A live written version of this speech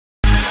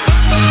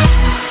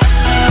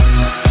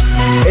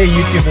Hey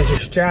YouTube, this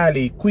is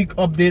Charlie. Quick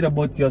update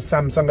about your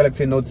Samsung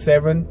Galaxy Note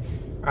 7.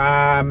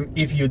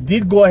 If you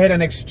did go ahead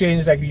and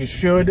exchange like you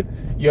should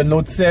your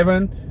Note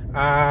 7,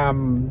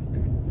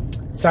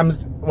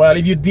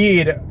 if you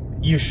did,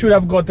 you should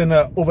have gotten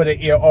a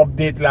over-the-air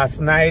update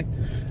last night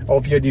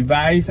of your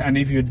device. And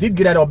if you did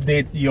get that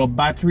update, your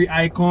battery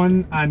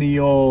icon and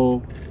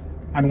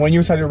when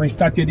you start to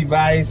restart your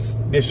device,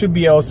 there should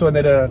be also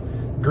another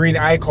green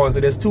icon. So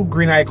there's two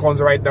green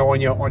icons right now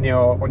on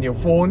your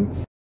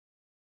phone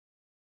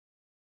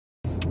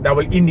that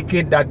will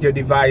indicate that your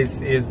device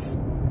is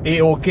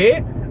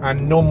a-okay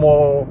and no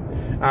more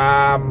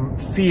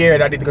fear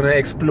that it's gonna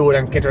explode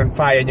and catch on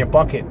fire in your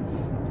pocket.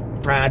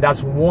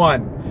 That's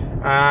one.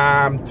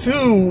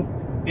 Two,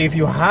 if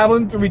you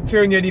haven't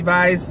returned your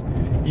device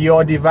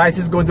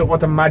is going to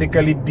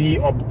automatically be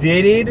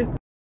updated,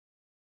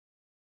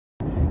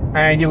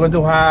 and you're going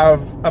to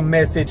have a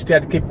message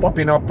that keep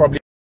popping up probably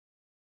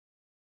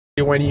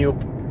when you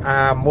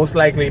most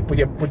likely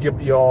put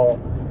your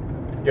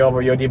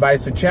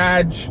device to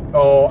charge,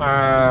 or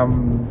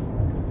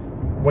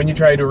when you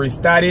try to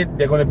restart it,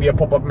 there's going to be a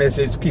pop-up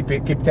message keep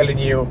telling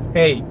you,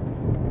 hey,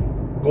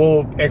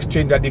 go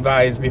exchange that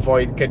device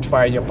before it catch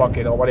fire in your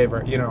pocket or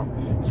whatever, you know.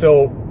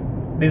 So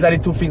these are the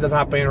two things that's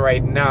happening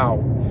right now.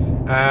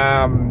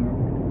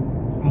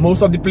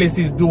 Most of the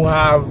places do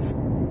have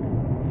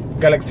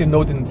Galaxy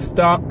Note in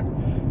stock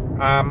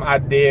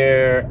at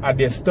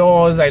their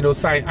stores. I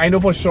know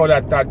for sure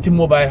that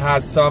T-Mobile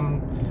has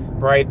some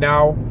right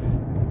now,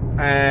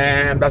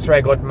 and that's where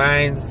I got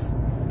mine.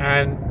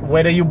 And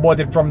whether you bought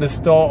it from the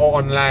store or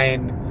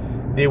online,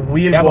 they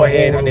will go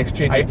ahead and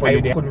exchange it for you.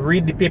 I could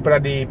read the paper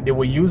that they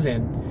were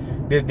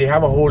using. They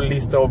have a whole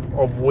list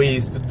of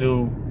ways to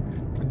do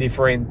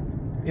different,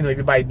 you know, if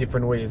you buy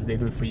different ways, they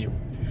do it for you.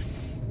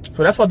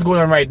 So that's what's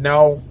going on right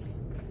now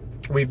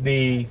with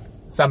the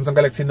Samsung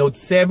Galaxy Note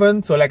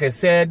 7. So like I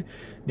said,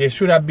 there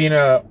should have been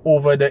a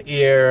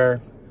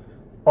over-the-air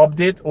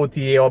update,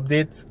 OTA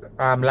update,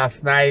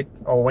 last night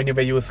or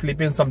whenever you were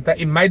sleeping. Sometimes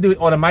it might do it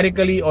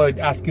automatically or it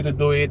asks you to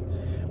do it,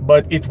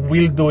 but it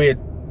will do it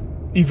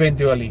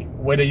eventually,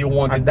 whether you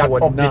want it to or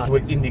not. That update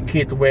will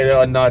indicate whether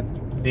or not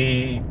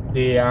the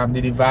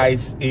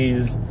device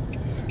is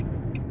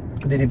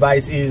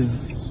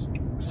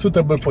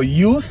suitable for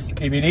use.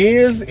 If it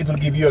is, it will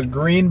give you a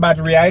green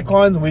battery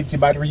icon, which the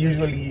battery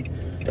usually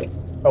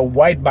a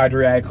white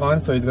battery icon,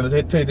 so it's going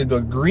to turn it into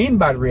a green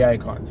battery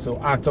icon. So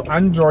after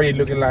Android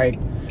looking like,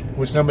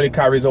 which normally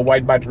carries a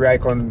white battery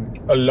icon,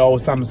 allow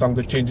Samsung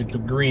to change it to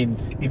green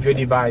if your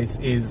device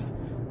is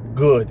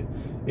good.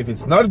 If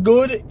it's not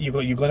good, you're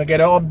going to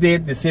get an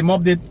update. The same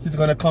update is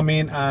going to come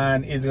in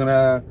and it's going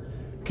to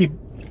keep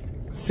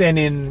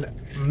sending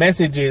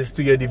messages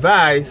to your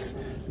device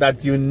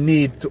that you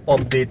need to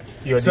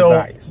update your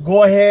device. So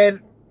go ahead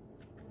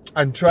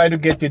and try to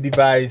get your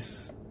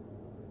device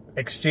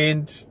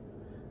exchanged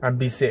and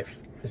be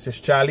safe. This is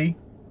Charlie.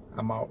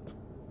 I'm out.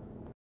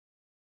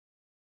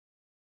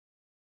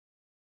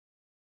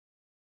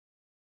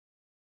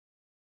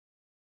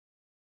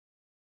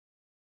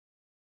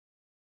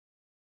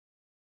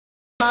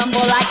 Mumble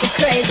like